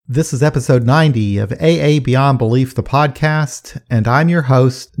This is episode 90 of AA Beyond Belief, the podcast, and I'm your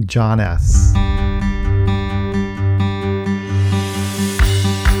host, John S.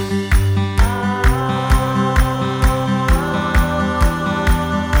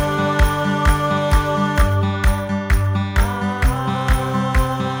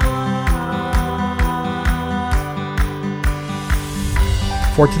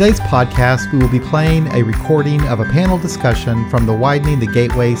 For today's podcast, we will be playing a recording of a panel discussion from the Widening the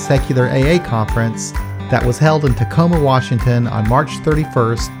Gateway Secular AA Conference that was held in Tacoma, Washington on March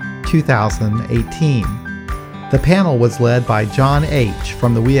 31st, 2018. The panel was led by John H.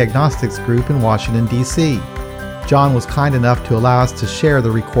 from the We Agnostics group in Washington, D.C. John was kind enough to allow us to share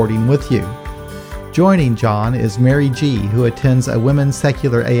the recording with you. Joining John is Mary G., who attends a women's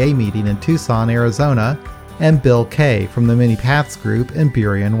secular AA meeting in Tucson, Arizona, and Bill K. from the Many Paths group in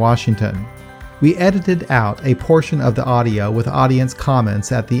Burien, Washington. We edited out a portion of the audio with audience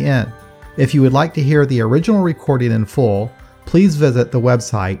comments at the end. If you would like to hear the original recording in full, please visit the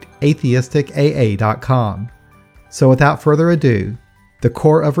website atheisticaa.com. So without further ado, the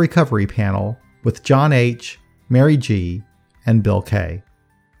Core of Recovery panel with John H., Mary G., and Bill K.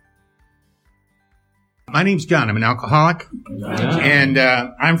 My name's John. I'm an alcoholic, and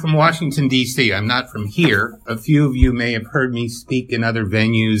I'm from Washington, D.C. I'm not from here. A few of you may have heard me speak in other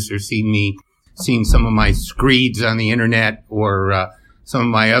venues or seen some of my screeds on the internet or some of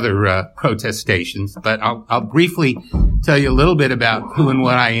my other protest stations. But I'll briefly tell you a little bit about who and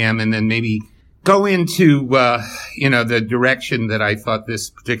what I am, and then maybe go into the direction that I thought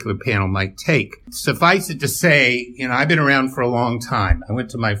this particular panel might take. Suffice it to say, I've been around for a long time. I went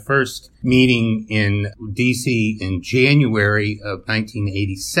to my first meeting in D.C. in January of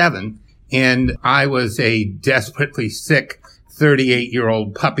 1987, and I was a desperately sick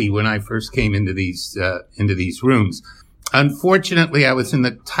 38-year-old puppy when I first came into these rooms. Unfortunately, I was in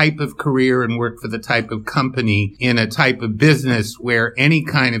the type of career and worked for the type of company in a type of business where any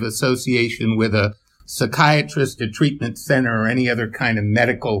kind of association with a psychiatrist, a treatment center, or any other kind of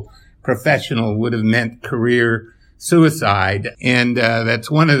medical professional would have meant career suicide. And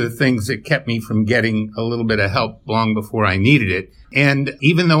that's one of the things that kept me from getting a little bit of help long before I needed it. And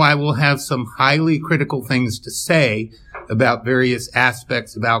even though I will have some highly critical things to say about various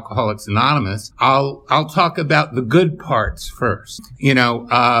aspects of Alcoholics Anonymous, I'll talk about the good parts first.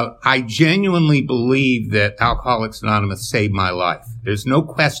 I genuinely believe that Alcoholics Anonymous saved my life. There's no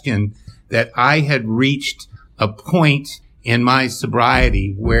question that I had reached a point in my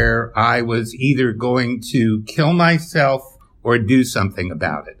sobriety where I was either going to kill myself or do something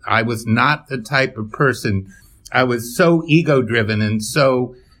about it. I was not the type of person. I was so ego-driven and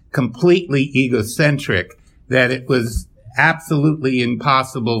so completely egocentric that it was absolutely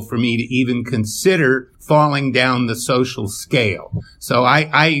impossible for me to even consider falling down the social scale. So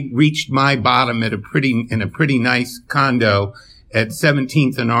I reached my bottom in a pretty nice condo at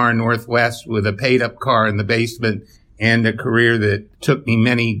 17th and R Northwest with a paid up car in the basement and a career that took me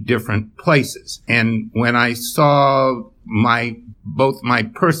many different places. And when I saw both my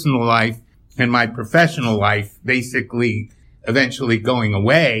personal life and my professional life basically eventually going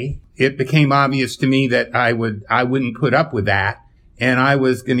away, it became obvious to me that I wouldn't put up with that, and I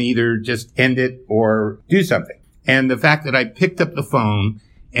was going to either just end it or do something. And the fact that I picked up the phone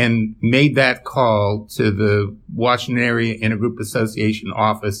and made that call to the Washington Area Intergroup Association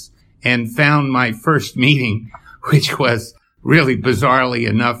office and found my first meeting, which was really bizarrely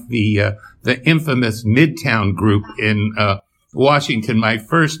enough the infamous Midtown group in Washington. My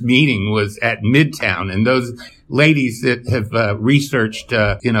first meeting was at Midtown, and those ladies that have researched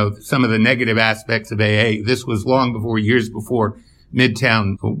some of the negative aspects of AA, this was years before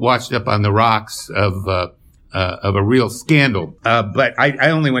Midtown washed up on the rocks of a real scandal. But I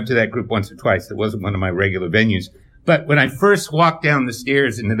only went to that group once or twice. It wasn't one of my regular venues. But when I first walked down the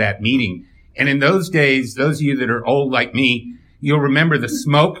stairs into that meeting, and in those days, those of you that are old like me, you'll remember the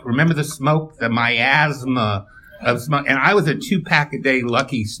smoke. Remember the smoke, the miasma of smoke. And I was a 2-pack-a-day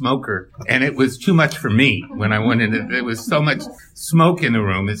lucky smoker, and it was too much for me when I went in. There was so much smoke in the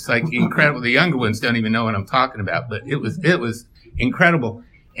room. It's like incredible. The younger ones don't even know what I'm talking about, but it was incredible.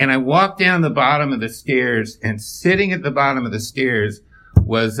 And I walked down the bottom of the stairs, and sitting at the bottom of the stairs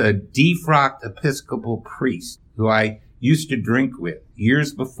was a defrocked Episcopal priest who I used to drink with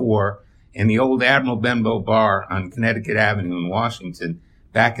years before in the old Admiral Benbow bar on Connecticut Avenue in Washington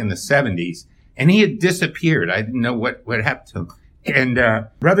back in the 70s. And he had disappeared. I didn't know what happened to him. And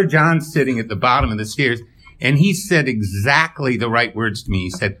Brother John's sitting at the bottom of the stairs, and he said exactly the right words to me. He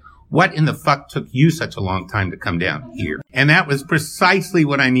said, "What in the fuck took you such a long time to come down here?" And that was precisely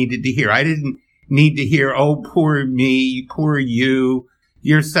what I needed to hear. I didn't need to hear, "Oh, poor me, poor you."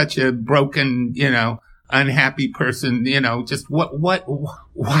 you're such a broken, unhappy person, just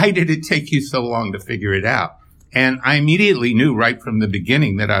why did it take you so long to figure it out? And I immediately knew right from the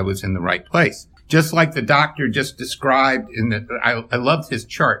beginning that I was in the right place. Just like the doctor just described I loved his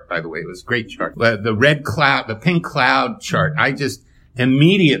chart, by the way. It was a great chart. The red cloud, the pink cloud chart. I just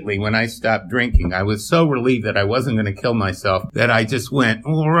immediately, when I stopped drinking, I was so relieved that I wasn't going to kill myself that I just went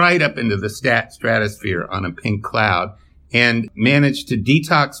right up into the stratosphere on a pink cloud and managed to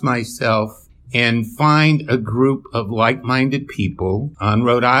detox myself and find a group of like-minded people on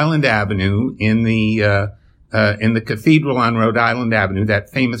Rhode Island Avenue in the cathedral on Rhode Island Avenue, that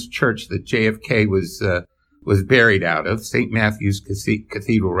famous church that JFK was buried out of, St. Matthew's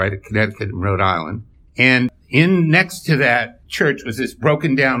Cathedral, right at Connecticut and Rhode Island. And next to that church was this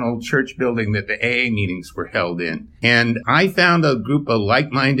broken down old church building that the AA meetings were held in. And I found a group of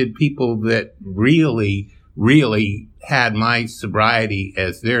like-minded people that really, really had my sobriety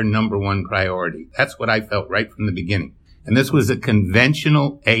as their number one priority. That's what I felt right from the beginning. And this was a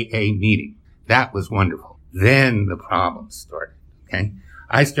conventional AA meeting. That was wonderful. Then the problems started, okay?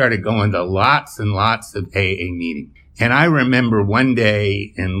 I started going to lots and lots of AA meetings. And I remember one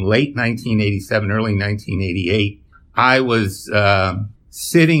day in late 1987, early 1988, I was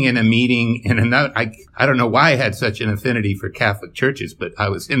sitting in a meeting in another, I don't know why I had such an affinity for Catholic churches, but I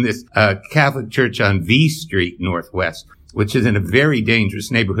was in this Catholic church on V Street Northwest, which is in a very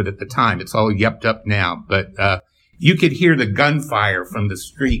dangerous neighborhood at the time. It's all yupped up now, but you could hear the gunfire from the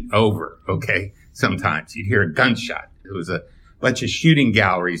street over, okay? Sometimes you'd hear a gunshot. There was a bunch of shooting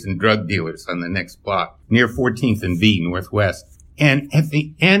galleries and drug dealers on the next block near 14th and V Northwest. And at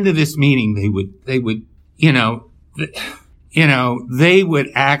the end of this meeting, they would, they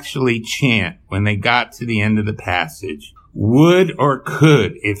would actually chant when they got to the end of the passage, would or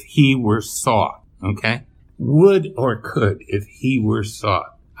could if he were sought. Okay. Would or could if he were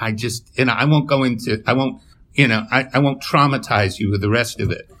sought. I won't traumatize you with the rest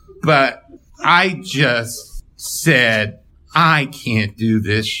of it, but I just said, I can't do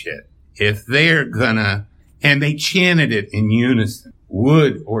this shit. If they're and they chanted it in unison,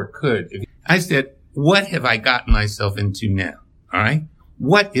 would or could. I said, what have I gotten myself into now? All right.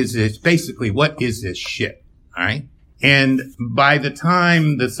 What is this? Basically, what is this shit? All right. And by the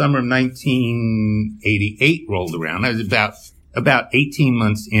time the summer of 1988 rolled around, I was about 18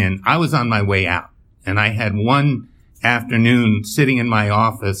 months in. I was on my way out, and I had one afternoon sitting in my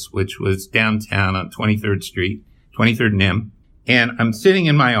office, which was downtown on 23rd Street, 23rd and M. And I'm sitting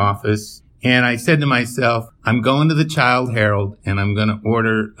in my office, and I said to myself, I'm going to the Child Herald, and I'm going to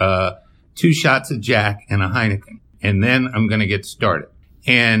order 2 shots of Jack and a Heineken, and then I'm going to get started.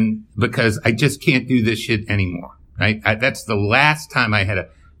 And because I just can't do this shit anymore, right? That's the last time I had a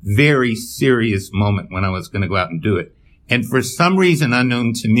very serious moment when I was going to go out and do it. And for some reason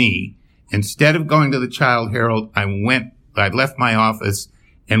unknown to me, instead of going to the Child Herald, I left my office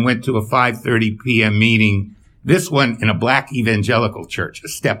and went to a 5:30 p.m. meeting. This one in a black evangelical church, a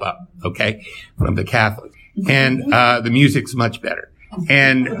step up, okay, from the Catholic. And, the music's much better.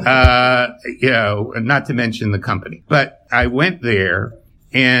 And, not to mention the company. But I went there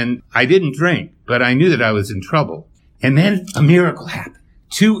and I didn't drink, but I knew that I was in trouble. And then a miracle happened.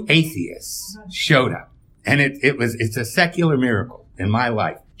 2 atheists showed up. And it's a secular miracle in my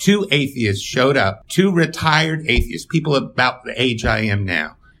life. 2 atheists showed up, 2 retired atheists, people about the age I am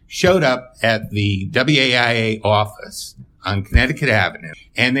now, showed up at the WAIA office on Connecticut Avenue,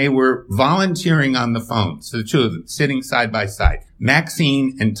 and they were volunteering on the phone. So the 2 of them sitting side by side,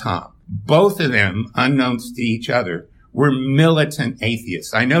 Maxine and Tom. Both of them, unknowns to each other, were militant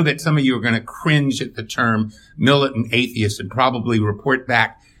atheists. I know that some of you are going to cringe at the term militant atheist and probably report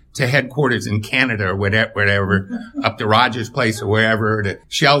back to headquarters in Canada or whatever, up to Rogers Place or wherever, to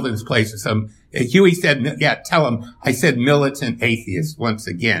Sheldon's Place or some. Huey said, yeah, tell him I said militant atheist once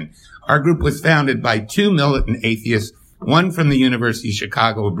again. Our group was founded by 2 militant atheists, one from the University of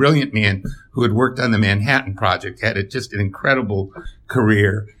Chicago, a brilliant man who had worked on the Manhattan Project, had just an incredible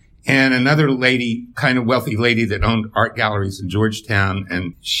career, and another lady, kind of wealthy lady that owned art galleries in Georgetown.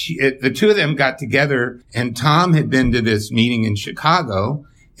 And the 2 of them got together, and Tom had been to this meeting in Chicago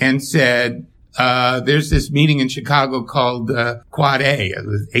and said, there's this meeting in Chicago called Quad A,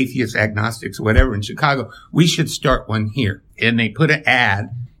 atheists, agnostics, whatever, in Chicago. We should start one here. And they put an ad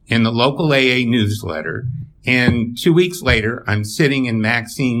in the local AA newsletter. And 2 weeks later, I'm sitting in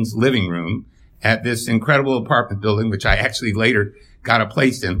Maxine's living room at this incredible apartment building, which I actually later got a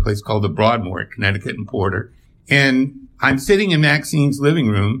place called the Broadmoor at Connecticut and Porter. And I'm sitting in Maxine's living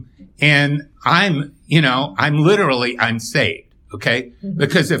room, and I'm saved. Okay?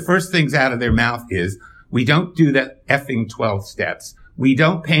 Because the first things out of their mouth is, we don't do the effing 12 steps. we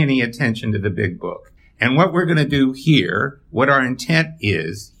don't pay any attention to the big book. And what we're going to do here, what our intent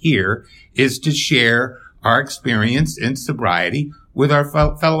is here, is to share our experience in sobriety with our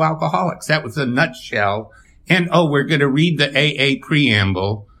fellow alcoholics. That was a nutshell. And, we're going to read the AA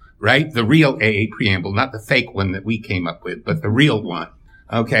preamble, right? The real AA preamble, not the fake one that we came up with, but the real one.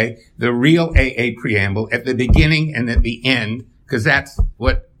 Okay? The real AA preamble at the beginning and at the end, because that's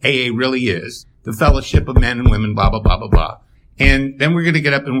what AA really is. The fellowship of men and women, blah, blah, blah, blah, blah. And then we're going to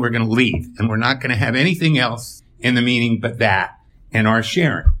get up and we're going to leave. And we're not going to have anything else in the meeting but that and our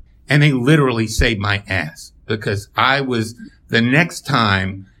sharing. And they literally saved my ass, because I was the next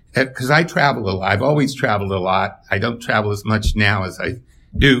time, because I travel a lot. I've always traveled a lot. I don't travel as much now as I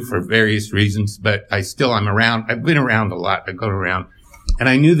do for various reasons, but I'm around. I've been around a lot. I go around. And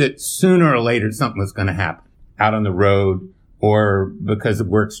I knew that sooner or later something was going to happen out on the road, or because of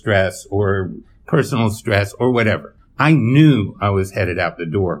work stress or personal stress or whatever. I knew I was headed out the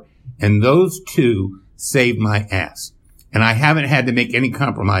door. And those two saved my ass. And I haven't had to make any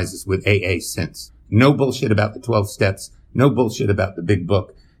compromises with AA since. No bullshit about the 12 steps. No bullshit about the big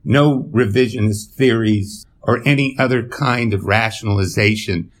book. No revisionist theories or any other kind of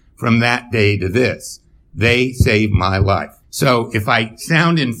rationalization from that day to this. They saved my life. So if I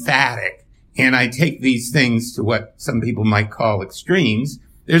sound emphatic and I take these things to what some people might call extremes,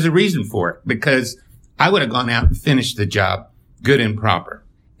 there's a reason for it, because I would have gone out and finished the job good and proper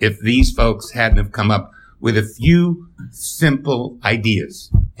if these folks hadn't have come up with a few simple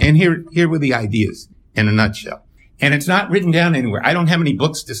ideas. And here were the ideas in a nutshell. And it's not written down anywhere. I don't have any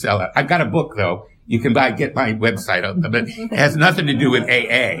books to sell out. I've got a book, though. You can get my website up, but it has nothing to do with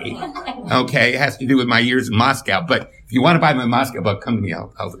AA. Okay. It has to do with my years in Moscow. But if you want to buy my Moscow book, come to me.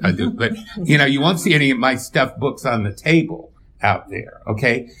 I'll do it. But, you won't see any of my stuffed books on the table out there.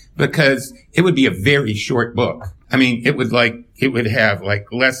 Okay. Because it would be a very short book. I mean, it would have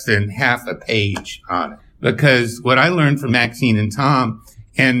less than half a page on it. Because what I learned from Maxine and Tom,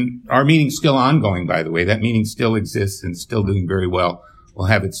 and our meeting's still ongoing, by the way. That meeting still exists and still doing very well. We'll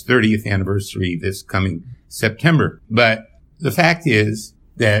have its 30th anniversary this coming September. But the fact is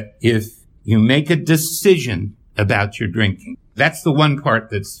that if you make a decision about your drinking, that's the one part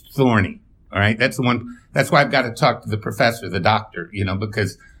that's thorny. All right. That's the one. That's why I've got to talk to the professor, the doctor,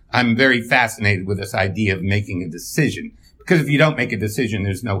 because I'm very fascinated with this idea of making a decision. Because if you don't make a decision,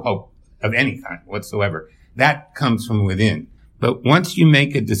 there's no hope of any kind whatsoever. That comes from within. But once you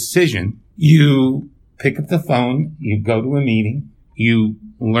make a decision, you pick up the phone, you go to a meeting, you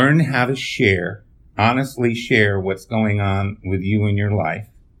learn how to honestly share what's going on with you in your life.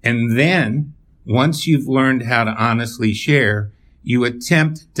 And then once you've learned how to honestly share, you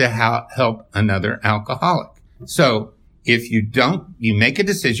attempt to help another alcoholic. So if you make a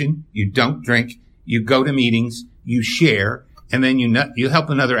decision, you don't drink, you go to meetings, you share, and then you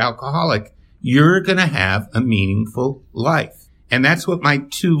help another alcoholic, you're going to have a meaningful life. And that's what my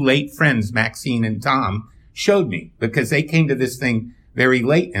two late friends, Maxine and Tom, showed me, because they came to this thing very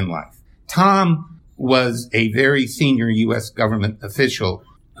late in life. Tom was a very senior U.S. government official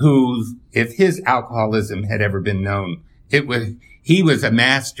if his alcoholism had ever been known, he was a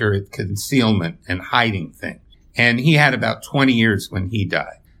master at concealment and hiding things. And he had about 20 years when he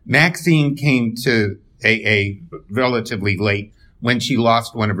died. Maxine came to AA relatively late when she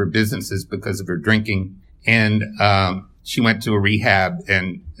lost one of her businesses because of her drinking. And she went to a rehab,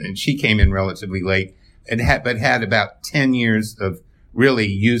 and she came in relatively late, but had about 10 years of really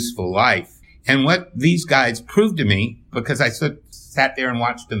useful life. And what these guys proved to me, because I sat there and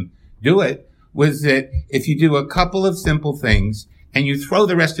watched them do it, was that if you do a couple of simple things and you throw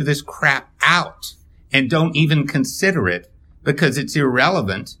the rest of this crap out and don't even consider it because it's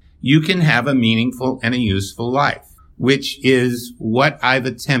irrelevant, you can have a meaningful and a useful life, which is what I've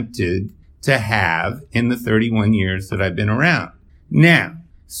attempted to have in the 31 years that I've been around. Now,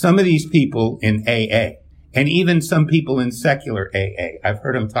 some of these people in AA, and even some people in secular AA, I've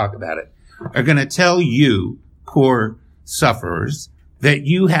heard them talk about it, are going to tell you, poor sufferers, that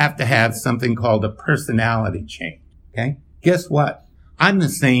you have to have something called a personality change. Okay? Guess what? I'm the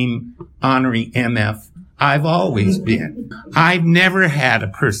same ornery MF I've always been. I've never had a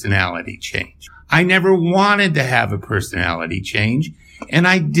personality change. I never wanted to have a personality change, and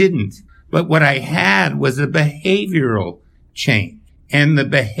I didn't. But what I had was a behavioral change. And the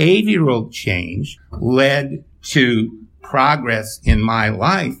behavioral change led to progress in my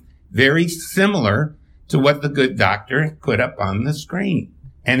life very similar to what the good doctor put up on the screen.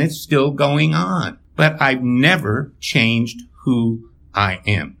 And it's still going on. But I've never changed who I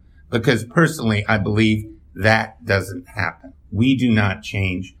am. Because personally, I believe that doesn't happen. We do not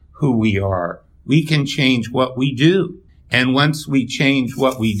change who we are. We can change what we do. And once we change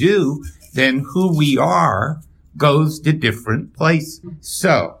what we do, then who we are goes to different places.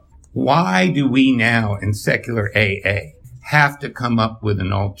 So why do we now in secular AA have to come up with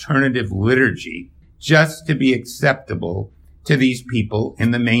an alternative liturgy just to be acceptable to these people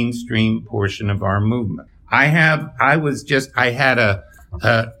in the mainstream portion of our movement? I had a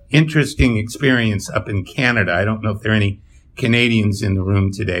interesting experience up in Canada. I don't know if there are any Canadians in the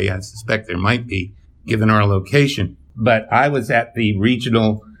room today. I suspect there might be, given our location. But I was at the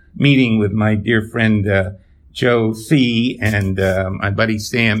regional meeting with my dear friend Joe C. and my buddy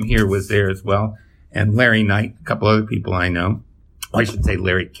Sam here was there as well, and Larry Knight, a couple other people I know. I should say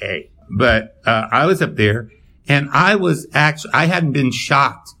Larry K. But I was up there, and I hadn't been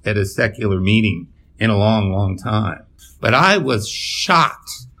shocked at a secular meeting in a long, long time. But I was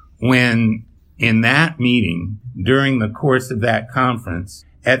shocked when in that meeting, during the course of that conference,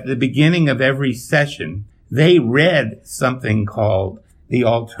 at the beginning of every session, they read something called the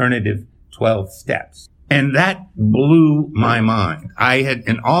Alternative 12 Steps. And that blew my mind. I had,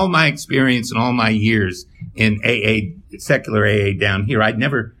 in all my experience and all my years in AA, secular AA down here, I'd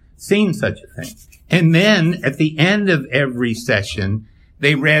never seen such a thing. And then at the end of every session,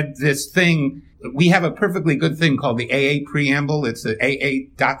 they read this thing. We have a perfectly good thing called the AA Preamble. It's an AA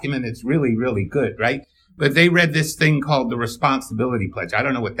document. It's really, really good, right? But they read this thing called the Responsibility Pledge. I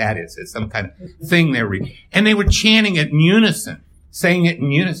don't know what that is. It's some kind of thing they're reading. And they were chanting it in unison, saying it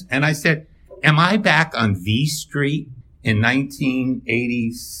in unison. And I said, am I back on V Street in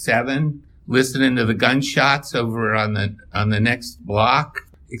 1987, listening to the gunshots over on the next block?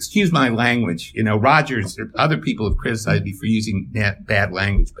 Excuse my language. You know, Rogers or other people have criticized me for using bad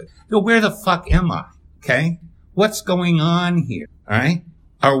language, but where the fuck am I? Okay? What's going on here? All right?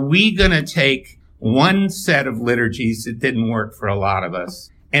 Are we going to take one set of liturgies that didn't work for a lot of us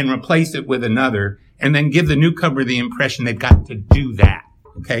and replace it with another and then give the newcomer the impression they've got to do that?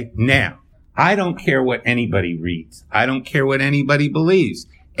 Okay? Now, I don't care what anybody reads. I don't care what anybody believes.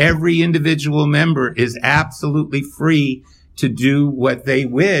 Every individual member is absolutely free to do what they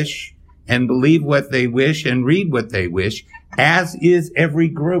wish and believe what they wish and read what they wish, as is every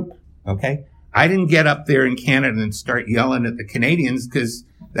group. Okay? I didn't get up there in Canada and start yelling at the Canadians because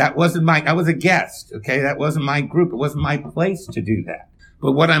I was a guest. Okay? That wasn't my group. It wasn't my place to do that.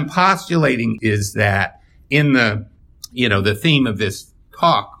 But what I'm postulating is that in the theme of this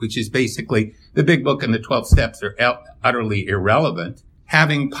talk, which is basically the Big Book and the 12 Steps are utterly irrelevant,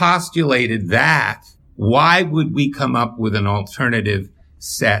 having postulated that, why would we come up with an alternative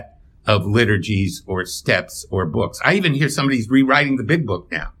set of liturgies or steps or books? I even hear somebody's rewriting the Big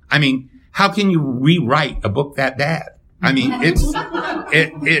Book now. I mean, how can you rewrite a book that bad? I mean, it's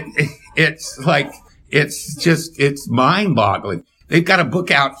mind-boggling. They've got a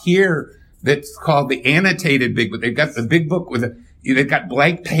book out here that's called the Annotated Big Book. They've got the Big Book they've got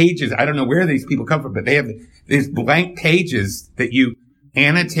blank pages. I don't know where these people come from, but they have these blank pages that you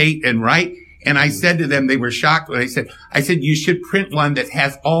annotate and write. And I said to them, they were shocked when I said, you should print one that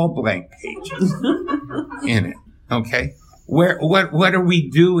has all blank pages in it. Okay. What are we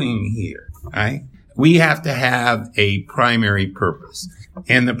doing here? Right? We have to have a primary purpose.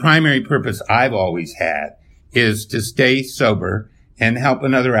 And the primary purpose I've always had is to stay sober and help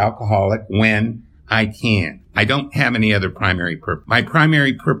another alcoholic when I can. I don't have any other primary purpose. My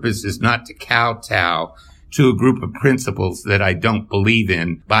primary purpose is not to kowtow to a group of principles that I don't believe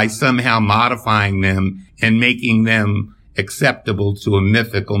in by somehow modifying them and making them acceptable to a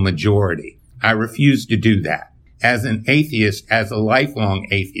mythical majority. I refuse to do that. As an atheist, as a lifelong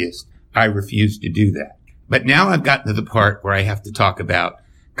atheist, I refuse to do that. But now I've gotten to the part where I have to talk about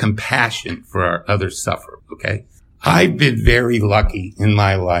compassion for our other sufferer, okay? I've been very lucky in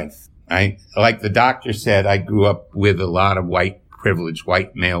my life. Like the doctor said, I grew up with a lot of white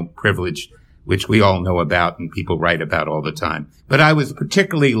male privilege, which we all know about and people write about all the time. But I was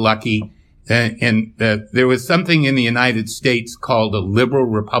particularly lucky there was something in the United States called a liberal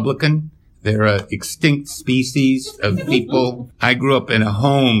Republican. They're an extinct species of people. I grew up in a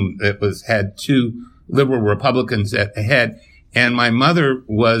home that had two liberal Republicans at the head, and my mother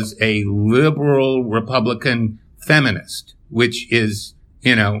was a liberal Republican feminist, which is,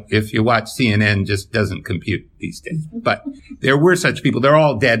 if you watch CNN, just doesn't compute these days. But there were such people. They're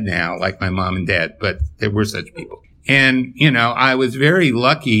all dead now, like my mom and dad, but there were such people. And, I was very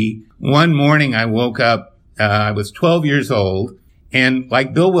lucky. One morning I woke up, I was 12 years old, and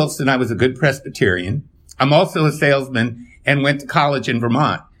like Bill Wilson, I was a good Presbyterian. I'm also a salesman and went to college in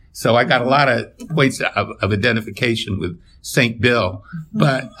Vermont. So I got a lot of points of identification with St. Bill.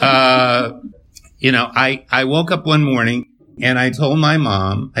 But, I woke up one morning and I told my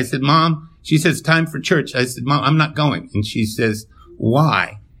mom, I said, Mom, She says, time for church. I said, Mom, I'm not going. And she says,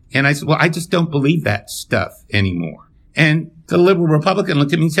 why? And I said, well, I just don't believe that stuff anymore. And the liberal Republican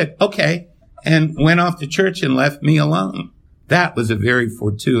looked at me and said, okay, and went off to church and left me alone. That was a very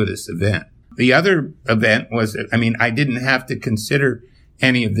fortuitous event. The other event was, I didn't have to consider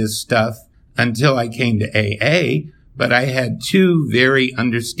any of this stuff until I came to AA, but I had two very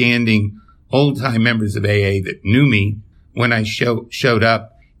understanding old-time members of AA that knew me when I showed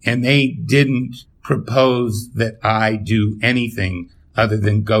up, and they didn't propose that I do anything other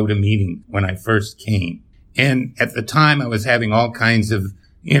than go to meeting when I first came. And at the time, I was having all kinds of,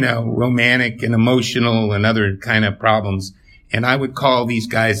 romantic and emotional and other kind of problems. And I would call these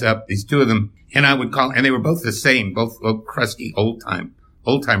guys up, these two of them, and they were both the same, both crusty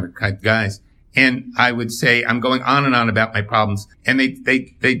old-timer type guys. And I would say, I'm going on and on about my problems. And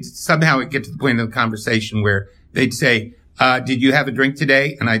they somehow it get to the point of the conversation where they'd say, did you have a drink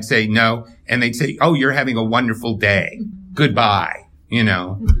today? And I'd say no. And they'd say, oh, you're having a wonderful day. Goodbye.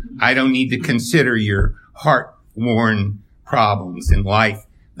 I don't need to consider your heart-worn problems in life.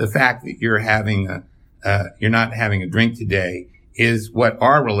 The fact that you're not having a drink today is what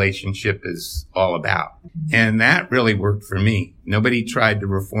our relationship is all about. And that really worked for me. Nobody tried to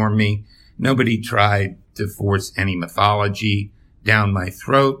reform me. Nobody tried to force any mythology down my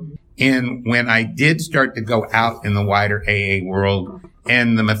throat. And when I did start to go out in the wider AA world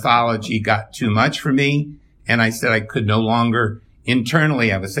and the mythology got too much for me, and I said I could no longer,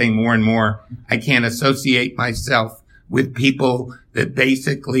 internally I was saying more and more, I can't associate myself with people that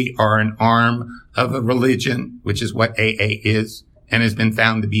basically are an arm of a religion, which is what AA is and has been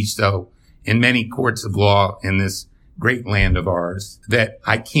found to be so in many courts of law in this great land of ours, that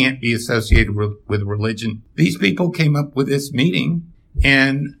I can't be associated with religion. These people came up with this meeting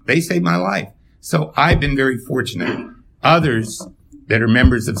and they saved my life. So I've been very fortunate. Others that are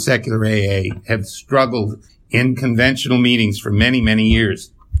members of secular AA have struggled in conventional meetings for many, many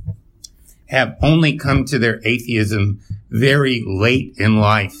years, have only come to their atheism very late in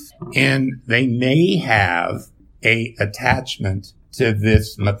life. And they may have a attachment to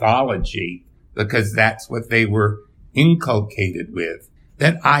this mythology because that's what they were inculcated with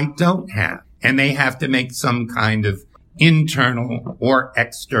that I don't have. And they have to make some kind of internal or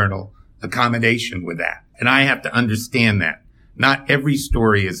external accommodation with that. And I have to understand that. Not every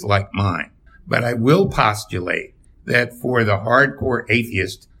story is like mine, but I will postulate that for the hardcore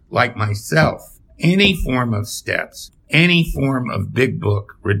atheist like myself, any form of steps, any form of big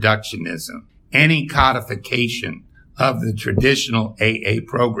book reductionism, any codification of the traditional AA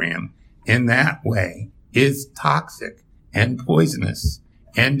program in that way is toxic and poisonous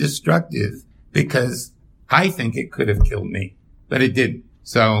and destructive, because I think it could have killed me, but it didn't.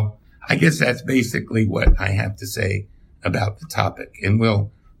 So I guess that's basically what I have to say about the topic. And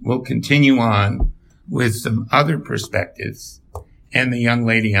we'll continue on with some other perspectives. And the young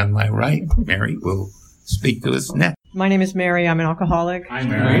lady on my right, Mary, will speak to us next. My name is Mary. I'm an alcoholic. Hi,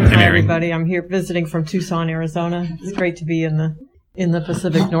 Mary. Hi, everybody. I'm here visiting from Tucson, Arizona. It's great to be in the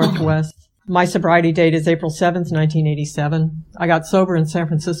Pacific Northwest. My sobriety date is April 7th, 1987. I got sober in San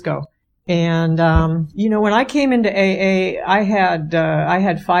Francisco. And, when I came into AA, I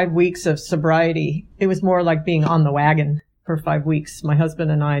had 5 weeks of sobriety. It was more like being on the wagon for 5 weeks. My husband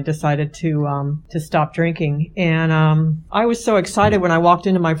and I decided to stop drinking. And, I was so excited when I walked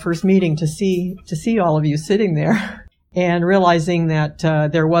into my first meeting to see all of you sitting there and realizing that,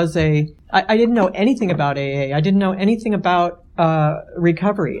 there was I didn't know anything about AA. I didn't know anything about,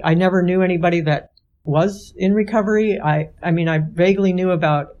 recovery. I never knew anybody that was in recovery. I vaguely knew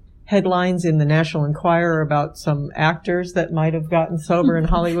about headlines in the National Enquirer about some actors that might have gotten sober in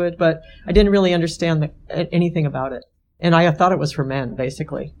Hollywood, but I didn't really understand anything about it. And I thought it was for men,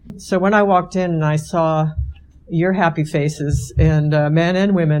 basically. So when I walked in and I saw your happy faces and men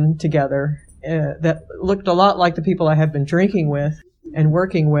and women together that looked a lot like the people I had been drinking with and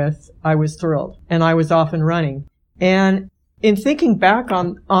working with, I was thrilled. And I was off and running. And in thinking back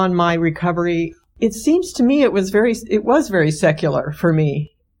on my recovery, it seems to me it was very secular for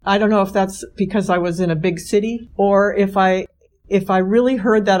me. I don't know if that's because I was in a big city or if I really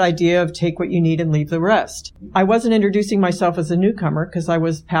heard that idea of take what you need and leave the rest. I wasn't introducing myself as a newcomer because I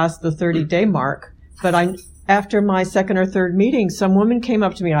was past the 30-day mark, but after my second or third meeting, some woman came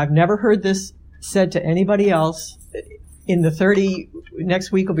up to me, and I've never heard this said to anybody else in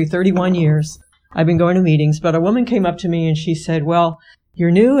next week will be 31 years. I've been going to meetings, but a woman came up to me and she said, well,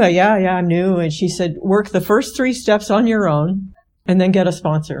 you're new? Yeah, I'm new. And she said, work the first 3 steps on your own and then get a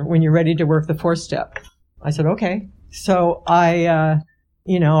sponsor when you're ready to work the 4th step. I said, okay. So I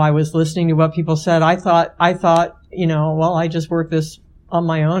was listening to what people said. I thought, well, I just work this on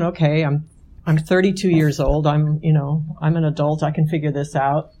my own. Okay. I'm I'm 32 years old. I'm an adult. I can figure this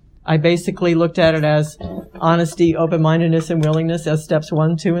out. I basically looked at it as honesty, open-mindedness, and willingness as steps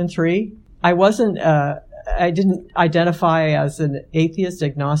 1, 2, and 3. I didn't identify as an atheist,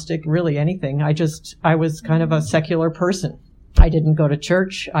 agnostic, really anything. I was kind of a secular person. I didn't go to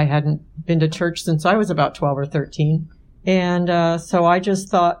church. I hadn't been to church since I was about 12 or 13. And so I just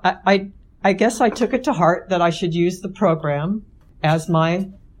thought, I guess I took it to heart that I should use the program as my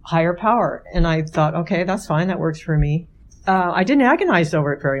higher power. And I thought, okay, that's fine. That works for me. I didn't agonize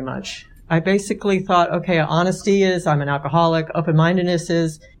over it very much. I basically thought, okay, honesty is I'm an alcoholic. Open-mindedness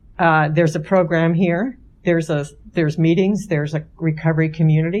is there's a program here. There's meetings. There's a recovery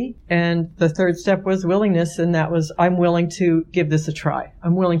community. And the third step was willingness, and that was I'm willing to give this a try.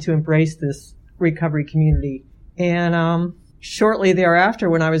 I'm willing to embrace this recovery community. And shortly thereafter,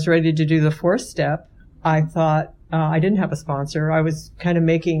 when I was ready to do the fourth step, I thought I didn't have a sponsor. I was kind of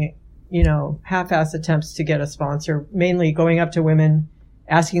making half-ass attempts to get a sponsor, mainly going up to women,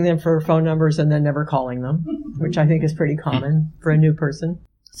 asking them for phone numbers, and then never calling them, which I think is pretty common for a new person.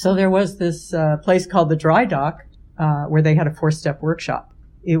 So there was this place called the Dry Dock where they had a 4-step workshop.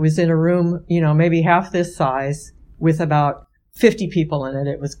 It was in a room, maybe half this size with about 50 people in it.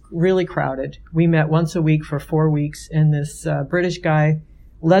 It was really crowded. We met once a week for 4 weeks, and this British guy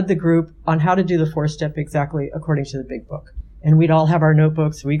led the group on how to do the 4-step exactly according to the big book. And we'd all have our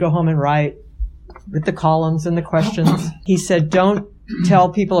notebooks. We'd go home and write with the columns and the questions. He said, don't tell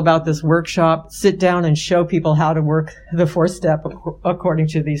people about this workshop. Sit down and show people how to work the 4-step according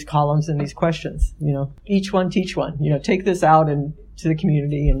to these columns and these questions. Each one teach one. Take this out and to the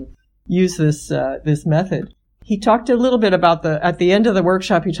community and use this method. He talked a little bit about at the end of the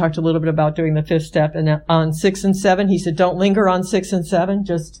workshop, he talked a little bit about doing the 5th step. And on 6 and 7, he said, don't linger on 6 and 7.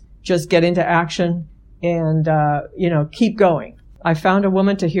 Just get into action and, keep going. I found a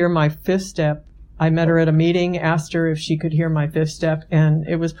woman to hear my 5th step. I met her at a meeting, asked her if she could hear my 5th step, and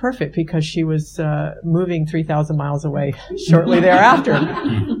it was perfect because she was moving 3,000 miles away shortly thereafter.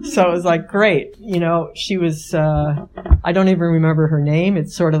 So it was like, great. She was, I don't even remember her name.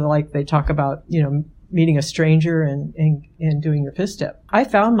 It's sort of like they talk about, meeting a stranger and doing your 5th step. I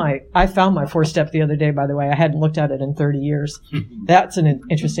found my 4th step the other day, by the way. I hadn't looked at it in 30 years. That's an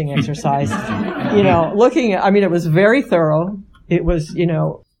interesting exercise. It was very thorough. It was,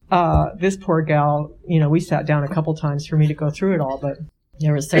 this poor gal, we sat down a couple times for me to go through it all, but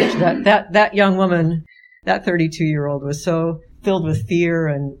there was such that young woman, that 32-year-old was so filled with fear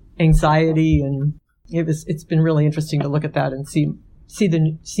and anxiety, and it's been really interesting to look at that and see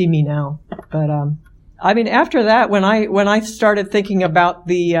me now. But, after that, when I started thinking about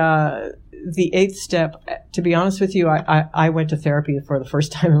the 8th step, to be honest with you, I went to therapy for the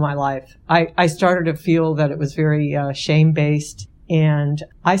first time in my life. I started to feel that it was very, shame-based. And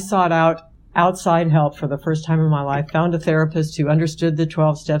I sought out outside help for the first time in my life, found a therapist who understood the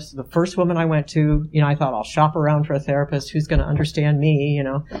 12 steps. The first woman I went to, I thought I'll shop around for a therapist who's going to understand me,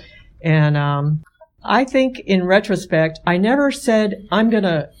 And I think in retrospect, I never said I'm going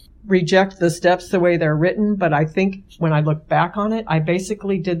to reject the steps the way they're written, but I think when I look back on it, I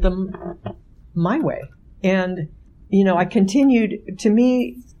basically did them my way. And, I continued. To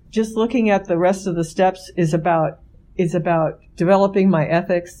me, just looking at the rest of the steps is about developing my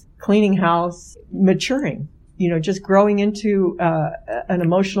ethics, cleaning house, maturing, just growing into an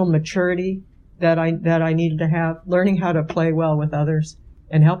emotional maturity that I needed to have, learning how to play well with others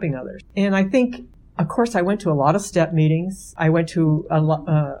and helping others. And I think, of course, I went to a lot of step meetings. I went to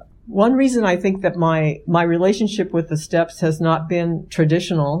one reason I think that my relationship with the steps has not been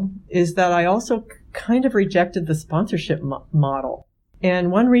traditional is that I also kind of rejected the sponsorship model.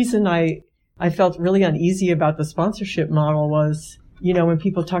 And one reason I felt really uneasy about the sponsorship model was, when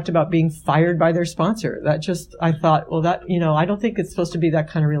people talked about being fired by their sponsor, I thought, well, I don't think it's supposed to be that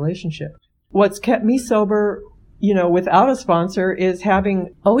kind of relationship. What's kept me sober, without a sponsor is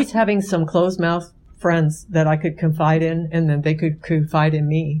always having some closed mouth friends that I could confide in, and then they could confide in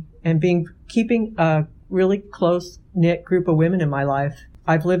me, and keeping a really close knit group of women in my life.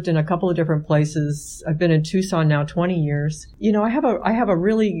 I've lived in a couple of different places. I've been in Tucson now 20 years. I have a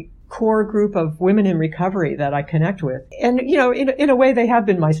really core group of women in recovery that I connect with. And, in a way, they have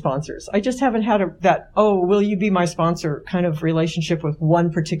been my sponsors. I just haven't had will you be my sponsor kind of relationship with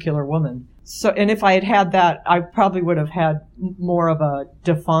one particular woman. So, and if I had that, I probably would have had more of a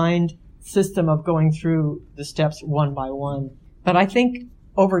defined system of going through the steps one by one. But I think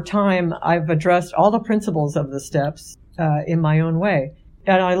over time, I've addressed all the principles of the steps in my own way.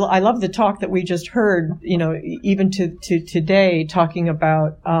 And I love the talk that we just heard, even to today, talking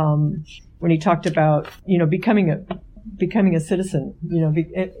about when he talked about, becoming becoming a citizen.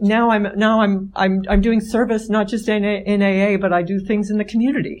 Now I'm doing service, not just in AA, but I do things in the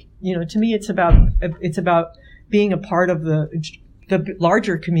community. To me, it's about being a part of the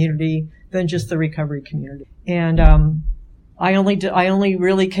larger community than just the recovery community. And I only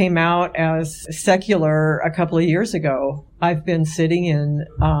really came out as secular a couple of years ago. I've been sitting in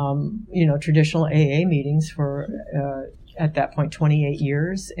traditional AA meetings for at that point 28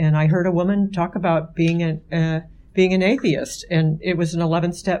 years, and I heard a woman talk about being an atheist, and it was an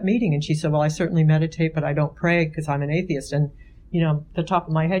 11-step meeting, and she said, well, I certainly meditate, but I don't pray because I'm an atheist. And the top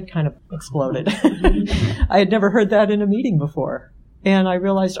of my head kind of exploded. I had never heard that in a meeting before, and I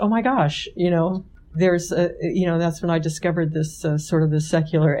realized, oh my gosh, there's that's when I discovered this sort of this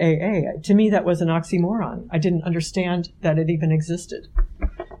secular AA. To me, that was an oxymoron. I didn't understand that it even existed.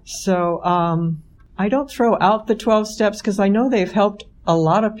 So I don't throw out the 12 steps because I know they've helped a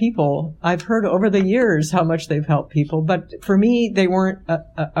lot of people. I've heard over the years how much they've helped people, but for me, they weren't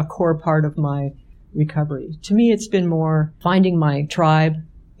a core part of my recovery. To me, it's been more finding my tribe,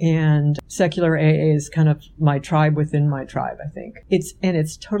 and secular AA is kind of my tribe within my tribe, I think.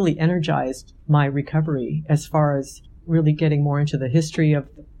 It's totally energized my recovery as far as really getting more into the history of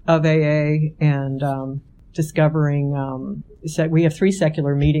AA and discovering. We have 3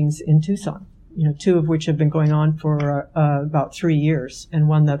 secular meetings in Tucson. 2 of which have been going on for about 3 years, and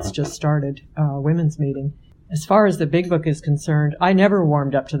one that's just started, women's meeting. As far as the Big Book is concerned, I never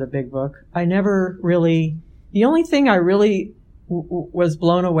warmed up to the Big Book. The only thing I really was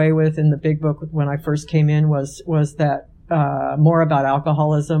blown away with in the Big Book when I first came in was that more about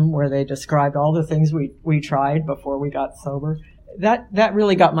alcoholism, where they described all the things we tried before we got sober. That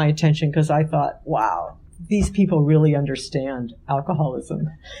really got my attention because I thought, wow, these people really understand alcoholism.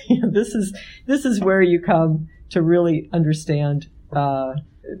 This is where you come to really understand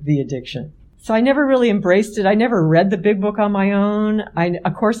the addiction. So I never really embraced it. I never read the Big Book on my own.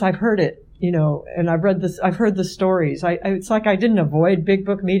 Of course, I've heard it, and I've heard the stories. It's like I didn't avoid Big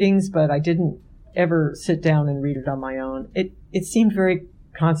Book meetings, but I didn't ever sit down and read it on my own. It seemed very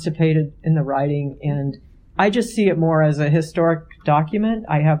constipated in the writing, and I just see it more as a historic document.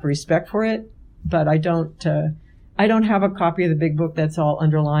 I have respect for it, but I don't have a copy of the Big Book that's all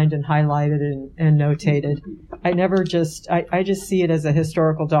underlined and highlighted and notated. I just see it as a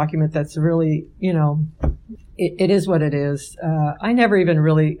historical document that's really, it is what it is. I never even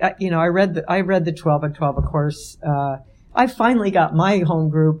really, I read the 12 and 12, of course. I finally got my home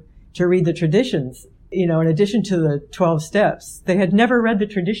group to read the traditions, in addition to the 12 steps. They had never read the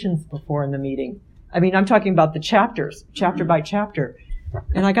traditions before in the meeting. I mean, I'm talking about the chapters, chapter by chapter.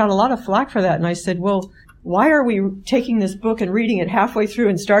 And I got a lot of flack for that. And I said, well, why are we taking this book and reading it halfway through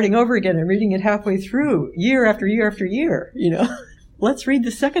and starting over again and reading it halfway through year after year after year? Let's read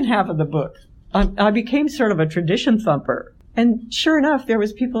the second half of the book. I became sort of a tradition thumper. And sure enough, there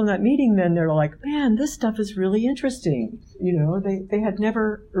was people in that meeting then, they're like, man, this stuff is really interesting. They had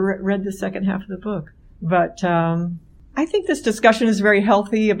never read the second half of the book. But I think this discussion is very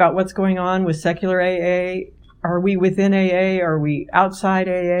healthy about what's going on with secular AA. Are we within AA? Are we outside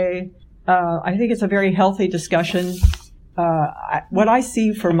AA? I think it's a very healthy discussion. What I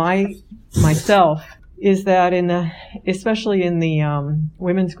see for myself is that especially in the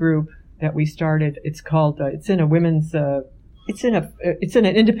women's group that we started, it's in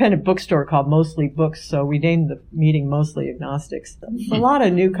an independent bookstore called Mostly Books. So we named the meeting Mostly Agnostics. A lot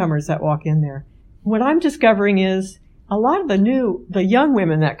of newcomers that walk in there. What I'm discovering is a lot of the young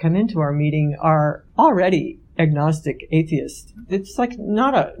women that come into our meeting are already agnostic atheists. It's like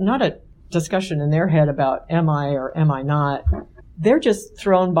not a discussion in their head about am I or am I not. They're just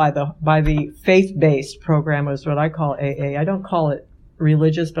thrown by the faith-based program, is what I call AA. I don't call it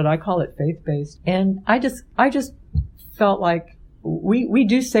religious, but I call it faith-based. And I just felt like we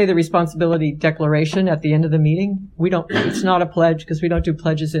do say the responsibility declaration at the end of the meeting. It's not a pledge because we don't do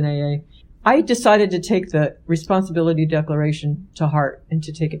pledges in AA. I decided to take the responsibility declaration to heart and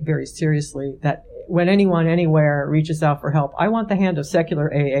to take it very seriously, that when anyone anywhere reaches out for help, I want the hand of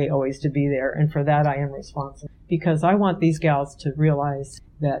secular AA always to be there, and for that I am responsible, because I want these gals to realize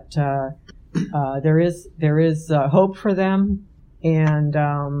that there is hope for them, and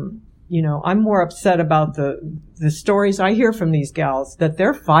I'm more upset about the stories I hear from these gals, that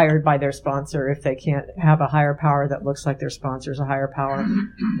they're fired by their sponsor if they can't have a higher power that looks like their sponsor's a higher power,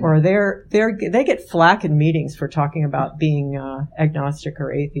 or they get flack in meetings for talking about being agnostic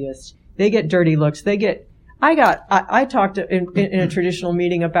or atheist. They get dirty looks. I talked in a traditional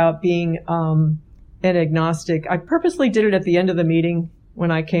meeting about being an agnostic. I purposely did it at the end of the meeting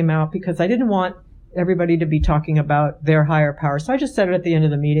when I came out because I didn't want everybody to be talking about their higher power. So I just said it at the end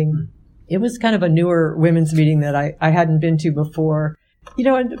of the meeting. it was kind of a newer women's meeting that I hadn't been to before. You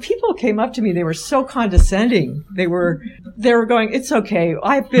know, and people came up to me. They were so condescending. They were going, "It's okay.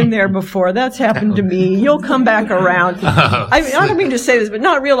 I've been there before. That's happened to me. You'll come back around." I don't mean to say this, but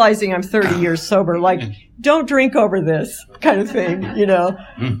not realizing I'm 30 years sober. Like, don't drink over this kind of thing. You know,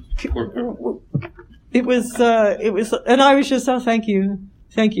 it was, and I was just, "Oh, thank you.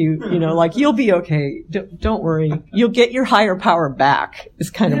 You know, like, you'll be okay. Don't worry. You'll get your higher power back," is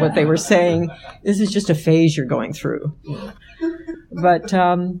kind of what they were saying. This is just a phase you're going through. But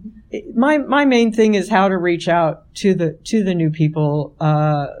my main thing is how to reach out to the new people.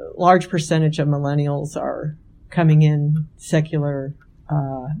 Large percentage of millennials are coming in secular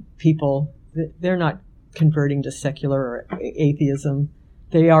people. They're not converting to secular or atheism.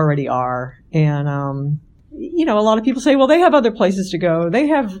 They already are. And you know, a lot of people say, well, they have other places to go. They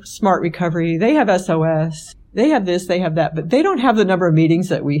have Smart Recovery. They have SOS. They have this, they have that, but they don't have the number of meetings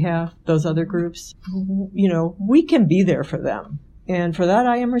that we have, those other groups. You know, we can be there for them. And for that,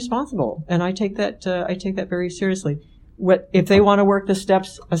 I am responsible. And I take that very seriously. If they want to work the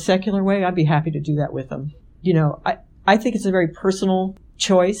steps a secular way, I'd be happy to do that with them. You know, I think it's a very personal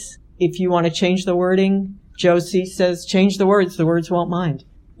choice. If you want to change the wording, Josie says, change the words won't mind.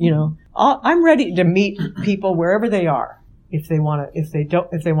 You know, I'm ready to meet people wherever they are. If they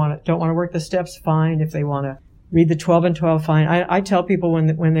don't want to work the steps, fine. If they want to read the 12 and 12, fine. I tell people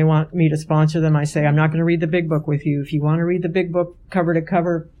when they want me to sponsor them, I say, I'm not going to read the big book with you. If you want to read the big book cover to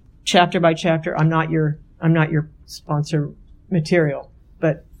cover, chapter by chapter, I'm not your sponsor material.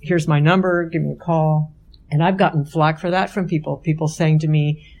 But here's my number. Give me a call. And I've gotten flack for that from people saying to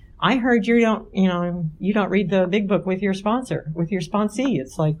me, I heard you don't read the big book with your sponsor, with your sponsee.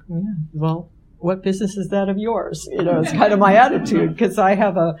 It's like, yeah, well, what business is that of yours? You know, it's kind of my attitude, because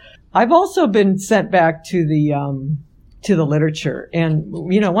I've also been sent back to the literature.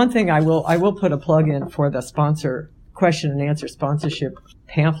 And, you know, one thing I will put a plug in for the sponsor question and answer sponsorship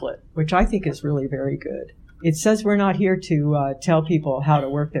pamphlet, which I think is really very good. It says we're not here to tell people how to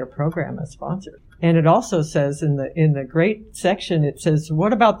work their program as sponsors. And it also says in the great section, it says,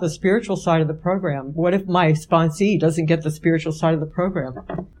 what about the spiritual side of the program? What if my sponsee doesn't get the spiritual side of the program?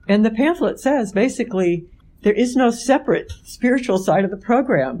 And the pamphlet says, basically, there is no separate spiritual side of the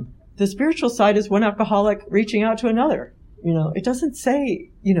program. The spiritual side is one alcoholic reaching out to another. You know, it doesn't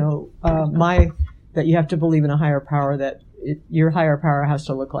say, you know, that you have to believe in a higher power, that your higher power has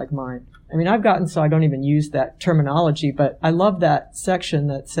to look like mine. I mean, I've gotten so I don't even use that terminology, but I love that section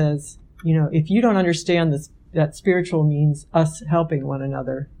that says, you know, if you don't understand this, that spiritual means us helping one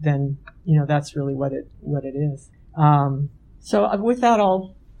another, then, you know, that's really what it is. So with that,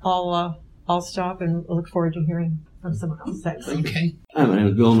 I'll stop and look forward to hearing from someone else. Okay. Hi, my name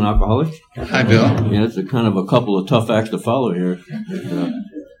is Bill. I'm an alcoholic. Hi, Bill. Yeah, it's a kind of a couple of tough acts to follow here.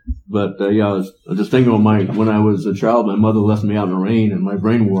 But I was just thinking of when I was a child, my mother left me out in the rain and my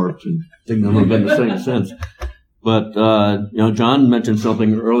brain warped, and thinking I've never been the same since. But, you know, John mentioned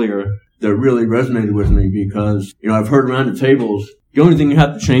something earlier that really resonated with me, because, you know, I've heard around the tables, the only thing you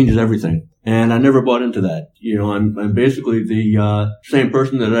have to change is everything. And I never bought into that. You know, I'm basically the same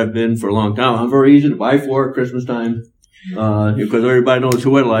person that I've been for a long time. I'm very easy to buy for at Christmas time, because everybody knows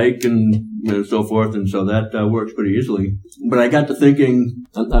who I like and, you know, so forth. And so that works pretty easily. But I got to thinking,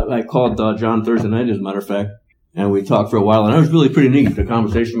 I called John Thursday night, as a matter of fact, and we talked for a while, and it was really pretty neat. The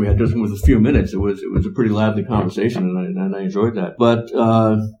conversation we had just was a few minutes. It was a pretty lively conversation, and I enjoyed that. But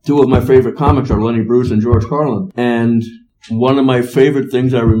two of my favorite comics are Lenny Bruce and George Carlin. And one of my favorite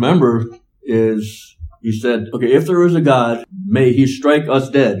things I remember is he said, okay, if there is a God, may he strike us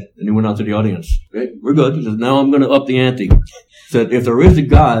dead. And he went out to the audience. Okay, we're good. He says, now I'm going to up the ante. He said, if there is a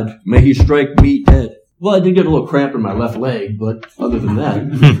God, may he strike me dead. Well, I did get a little cramp in my left leg, but other than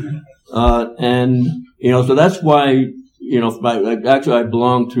that. And, you know, so that's why, you know, I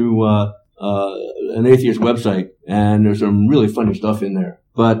belong to an atheist website, and there's some really funny stuff in there.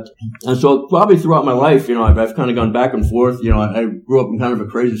 But, and so probably throughout my life, you know, I've kind of gone back and forth. You know, I grew up in kind of a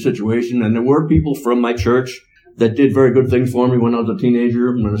crazy situation, and there were people from my church that did very good things for me when I was a teenager.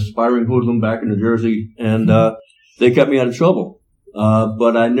 I'm an aspiring hoodlum back in New Jersey, and they kept me out of trouble.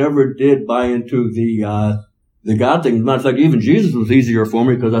 But I never did buy into the God thing. As a matter of fact, even Jesus was easier for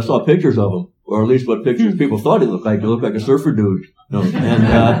me because I saw pictures of him, or at least what pictures people thought he looked like. He looked like a surfer dude. You know?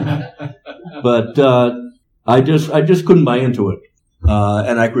 And, but I just couldn't buy into it.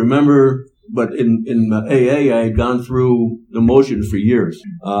 And I can remember, but in AA, I had gone through the motions for years,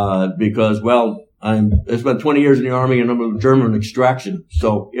 because, well, I spent 20 years in the Army and I'm of German extraction.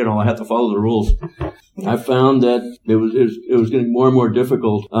 So, you know, I had to follow the rules. I found that it was getting more and more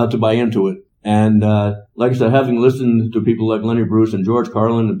difficult, to buy into it. And like I said, having listened to people like Lenny Bruce and George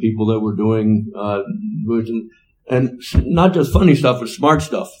Carlin and people that were doing and not just funny stuff, but smart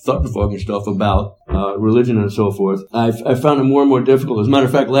stuff, thought-provoking stuff about religion and so forth, I found it more and more difficult. As a matter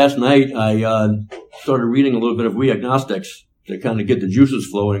of fact, last night I started reading a little bit of We Agnostics to kind of get the juices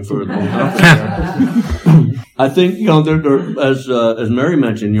flowing for the conference. I think, as Mary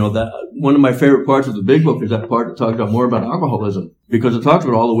mentioned, that one of my favorite parts of the big book is that part that talks about more about alcoholism, because it talks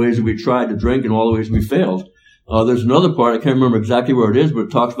about all the ways that we tried to drink and all the ways we failed. There's another part, I can't remember exactly where it is, but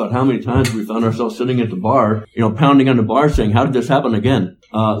it talks about how many times we found ourselves sitting at the bar, pounding on the bar saying, how did this happen again?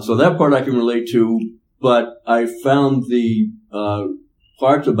 So that part I can relate to, but I found the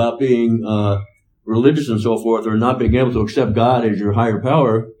parts about being religious and so forth, or not being able to accept God as your higher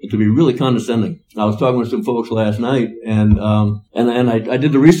power, to be really condescending. I was talking with some folks last night, and I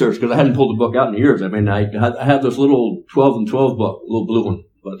did the research because I hadn't pulled the book out in years. I mean, I had this little 12 and 12 book, little blue one,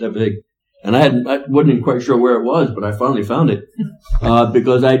 about that big. And I wasn't even quite sure where it was, but I finally found it,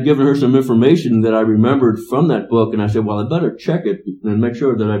 because I had given her some information that I remembered from that book, and I said, well, I better check it and make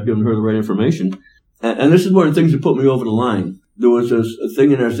sure that I've given her the right information. And this is one of the things that put me over the line. There was a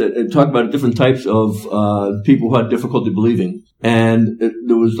thing in there that it talked about different types of people who had difficulty believing. And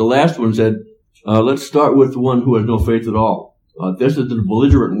there was the last one said, let's start with the one who has no faith at all. This is the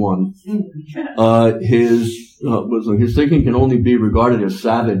belligerent one. His thinking can only be regarded as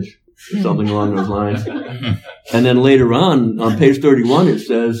savage, or something along those lines. And then later on page 31, it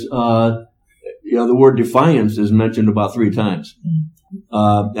says, the word defiance is mentioned about 3 times.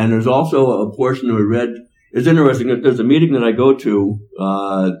 And there's also a portion that we read. It's interesting that there's a meeting that I go to,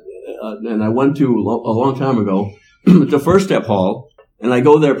 and I went to a long time ago. It's a First Step Hall, and I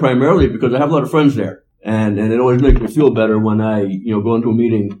go there primarily because I have a lot of friends there. And it always makes me feel better when I, go into a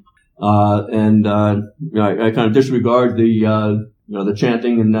meeting, I kind of disregard the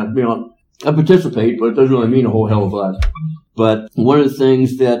chanting and not, I participate, but it doesn't really mean a whole hell of a lot. But one of the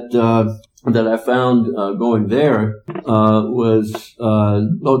things that I found, going there, was,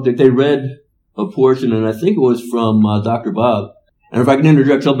 they read a portion, and I think it was from, Dr. Bob. And if I can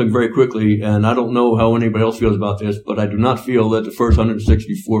interject something very quickly, and I don't know how anybody else feels about this, but I do not feel that the first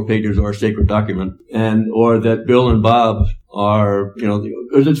 164 pages are a sacred document, or that Bill and Bob are,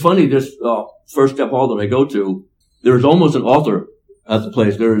 because it's funny, this, First Step Hall that I go to, there's almost an altar at the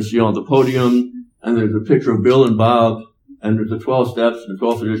place. There's, the podium, and there's a picture of Bill and Bob, and there's the 12 steps, the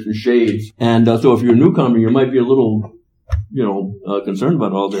 12th edition shades. And, so if you're a newcomer, you might be a little, concerned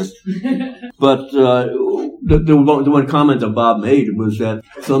about all this. But, the one comment that Bob made was that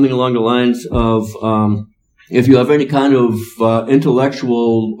something along the lines of, if you have any kind of,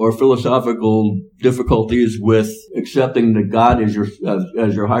 intellectual or philosophical difficulties with accepting that God is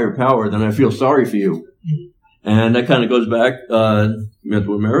as your higher power, then I feel sorry for you. And that kind of goes back, to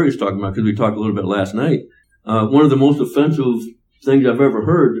what Mary was talking about, because we talked a little bit last night. One of the most offensive things I've ever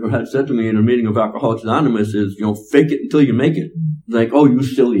heard or had said to me in a meeting of Alcoholics Anonymous is, fake it until you make it. Like, oh, you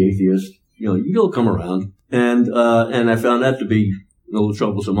silly atheist. You'll come around. And I found that to be a little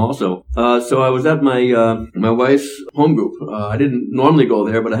troublesome also. So I was at my wife's home group. I didn't normally go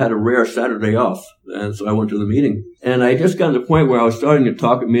there, but I had a rare Saturday off. And so I went to the meeting. And I just got to the point where I was starting to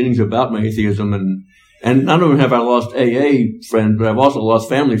talk at meetings about my atheism, and not only have I lost AA friends, but I've also lost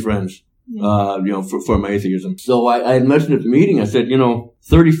family friends, for my atheism. So I had mentioned at the meeting, I said,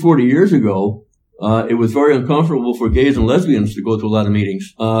 30, 40 years ago, it was very uncomfortable for gays and lesbians to go to a lot of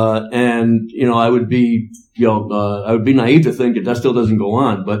meetings. I would be, I would be naive to think that still doesn't go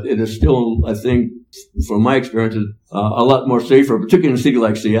on, but it is still, I think, from my experience, a lot more safer, particularly in a city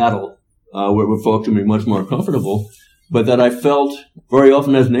like Seattle, where folks would be much more comfortable. But that I felt very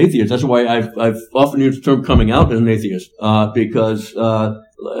often as an atheist. That's why I've often used the term coming out as an atheist, because,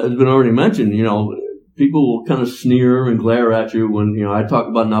 as been already mentioned, people will kind of sneer and glare at you when, I talk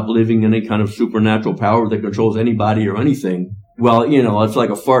about not believing in any kind of supernatural power that controls anybody or anything. Well, it's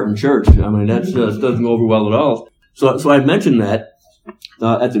like a fart in church. I mean, that just doesn't go over well at all. So I mentioned that,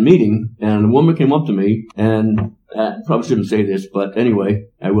 at the meeting, and a woman came up to me, and probably shouldn't say this, but anyway,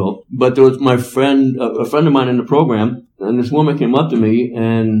 I will. But there was my friend, a friend of mine in the program, and this woman came up to me,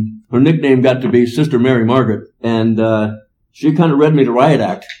 and her nickname got to be Sister Mary Margaret, and she kind of read me the riot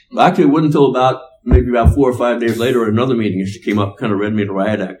act. Actually, it wasn't until about 4 or 5 days later at another meeting, she came up, kind of read me the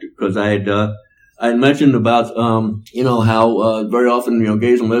riot act, because I had mentioned about, how very often,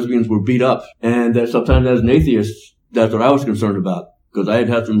 gays and lesbians were beat up, and that sometimes as an atheist, that's what I was concerned about, because I had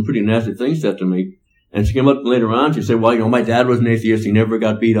had some pretty nasty things said to me. And she came up later on, she said, well, my dad was an atheist, he never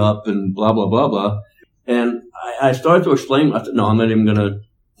got beat up, and blah, blah, blah, blah. And I started to explain, I said, no, I'm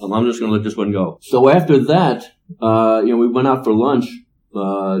just going to let this one go. So after that, we went out for lunch,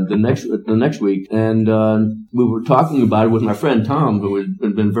 the next week, and we were talking about it with my friend Tom, who had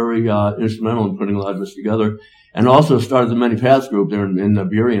been very instrumental in putting a lot of this together, and also started the Many Paths group there in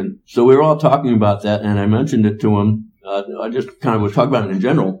Burien. So we were all talking about that, and I mentioned it to him. I just kind of would talk about it in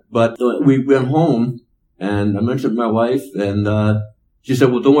general, but we went home, and I mentioned to my wife, and she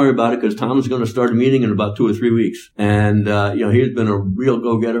said, well, don't worry about it because Tom's going to start a meeting in about 2 or 3 weeks. And, he's been a real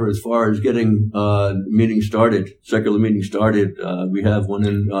go-getter as far as getting, meetings started, secular meetings started. We have one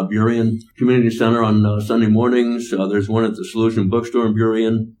in, Burien Community Center on, Sunday mornings. There's one at the Solution Bookstore in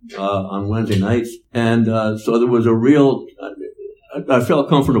Burien, on Wednesday nights. And, so there was a real, I felt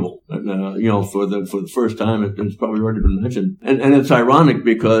comfortable, for the first time. It's probably already been mentioned. And it's ironic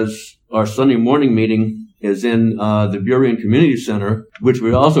because our Sunday morning meeting is in the Burien Community Center, which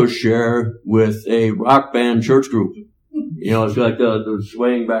we also share with a rock band church group. It's like the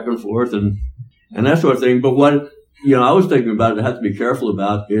swaying back and forth and that sort of thing. But what, I was thinking about it, I have to be careful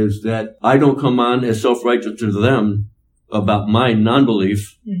about, is that I don't come on as self-righteous to them about my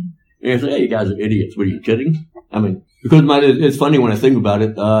non-belief. And you say, hey, you guys are idiots. What, are you kidding? I mean, because it's funny when I think about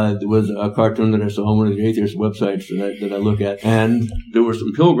it. There was a cartoon that I saw on one of the atheist websites that I look at, and there were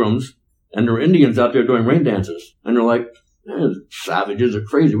some pilgrims, and there were Indians out there doing rain dances. And they're like, savages are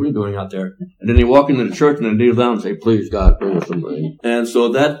crazy. What are you doing out there? And then they walk into the church and they kneel down and say, please, God, bring us some rain. And so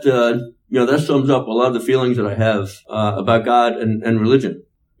that, that sums up a lot of the feelings that I have about God and religion.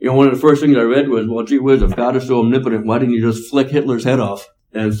 One of the first things I read was, well, gee whiz, if God is so omnipotent, why didn't you just flick Hitler's head off?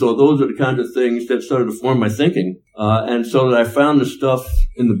 And so those are the kinds of things that started to form my thinking. And so that I found the stuff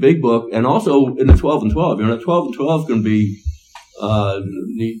in the big book and also in the 12 and 12. The 12 and 12 can be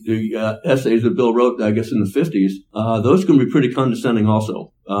the essays that Bill wrote, I guess, in the 50s, those can be pretty condescending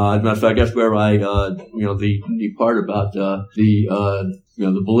also. As a matter of fact, that's where I, the part about, the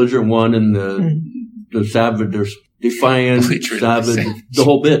belligerent one and the savage, there's defiant, savage, the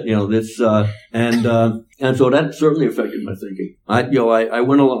whole bit, and so that certainly affected my thinking. I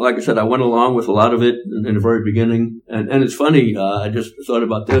went along, like I said, I went along with a lot of it in the very beginning. And it's funny, I just thought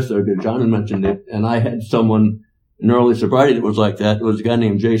about this, John had mentioned it, and I had someone in early sobriety that was like that. It was a guy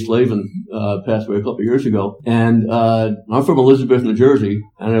named Jay Slavin, passed away a couple of years ago. And I'm from Elizabeth, New Jersey.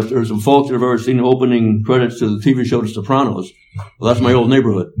 And if there's some folks that have ever seen the opening credits to the TV show The Sopranos, well, that's my old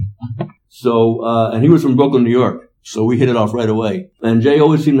neighborhood. So, and he was from Brooklyn, New York. So we hit it off right away. And Jay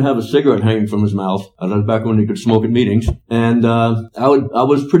always seemed to have a cigarette hanging from his mouth. That was back when he could smoke at meetings. And I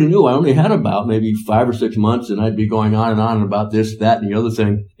was pretty new. I only had about maybe 5 or 6 months, and I'd be going on about this, that, and the other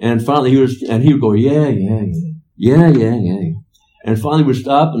thing. And finally he would go, yeah. And finally we'd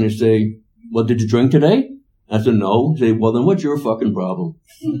stop and he'd say, well, did you drink today? I said, no. He'd say, well, then what's your fucking problem?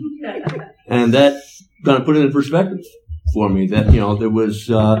 And that kind of put it in perspective for me that, there was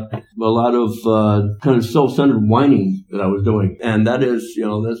a lot of kind of self-centered whining that I was doing. And that is,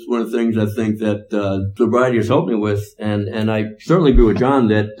 that's one of the things I think that sobriety has helped me with. And I certainly agree with John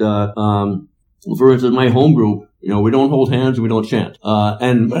that, for instance, my home group, we don't hold hands and we don't chant.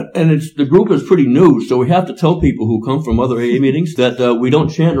 And the group is pretty new, so we have to tell people who come from other AA meetings that, we don't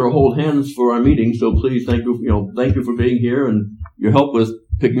chant or hold hands for our meetings. So please, thank you for being here, and your help with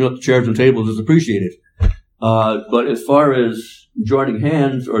picking up the chairs and tables is appreciated. But as far as joining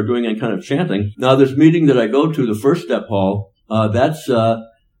hands or doing any kind of chanting, now this meeting that I go to, the First Step Hall,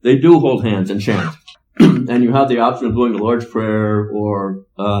 they do hold hands and chant. And you have the option of doing the Lord's Prayer or,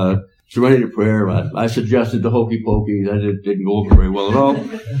 Serenity Prayer. I suggested the Hokey Pokey. That didn't go over very well at all.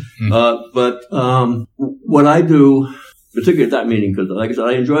 But what I do, particularly at that meeting, because like I said,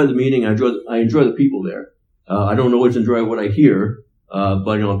 I enjoy the meeting. I enjoy the people there. I don't always enjoy what I hear.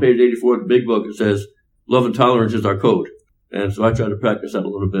 But on page 84 of the big book, it says, love and tolerance is our code. And so I try to practice that a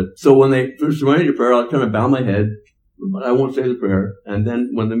little bit. So when they do Serenity Prayer, I'll kind of bow my head, but I won't say the prayer. And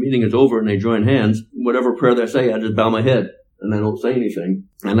then when the meeting is over and they join hands, whatever prayer they say, I just bow my head. And I don't say anything.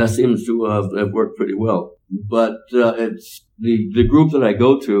 And that seems to have worked pretty well. But it's the group that I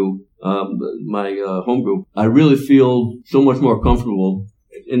go to, my home group, I really feel so much more comfortable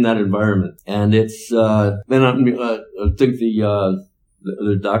in that environment. And it's then I think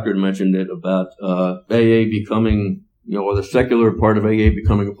the doctor mentioned it about AA becoming, or the secular part of AA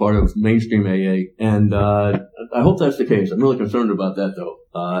becoming a part of mainstream AA. And I hope that's the case. I'm really concerned about that, though.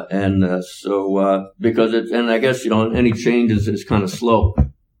 Because and I guess, any change is kind of slow.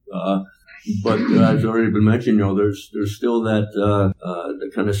 But as already been mentioned, there's still that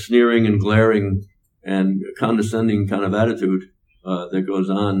the kind of sneering and glaring and condescending kind of attitude that goes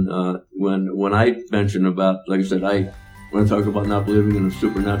on when I mention about, like I said, when I talk about not believing in a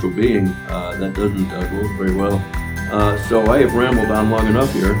supernatural being, that doesn't go very well. So I have rambled on long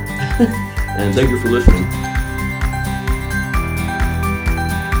enough here, and thank you for listening.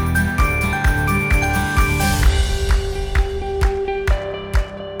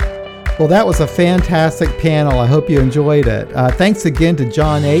 Well, that was a fantastic panel. I hope you enjoyed it. Thanks again to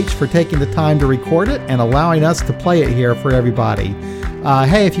John H. for taking the time to record it and allowing us to play it here for everybody.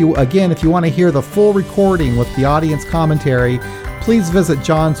 Hey, if you want to hear the full recording with the audience commentary, please visit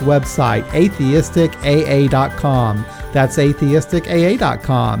John's website, atheisticaa.com. That's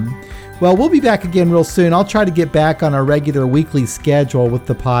atheisticaa.com. Well, we'll be back again real soon. I'll try to get back on our regular weekly schedule with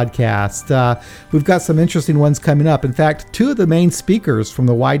the podcast. We've got some interesting ones coming up. In fact, 2 of the main speakers from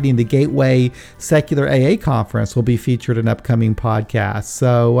the Widening the Gateway Secular AA Conference will be featured in upcoming podcasts.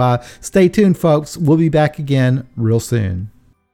 So stay tuned, folks. We'll be back again real soon.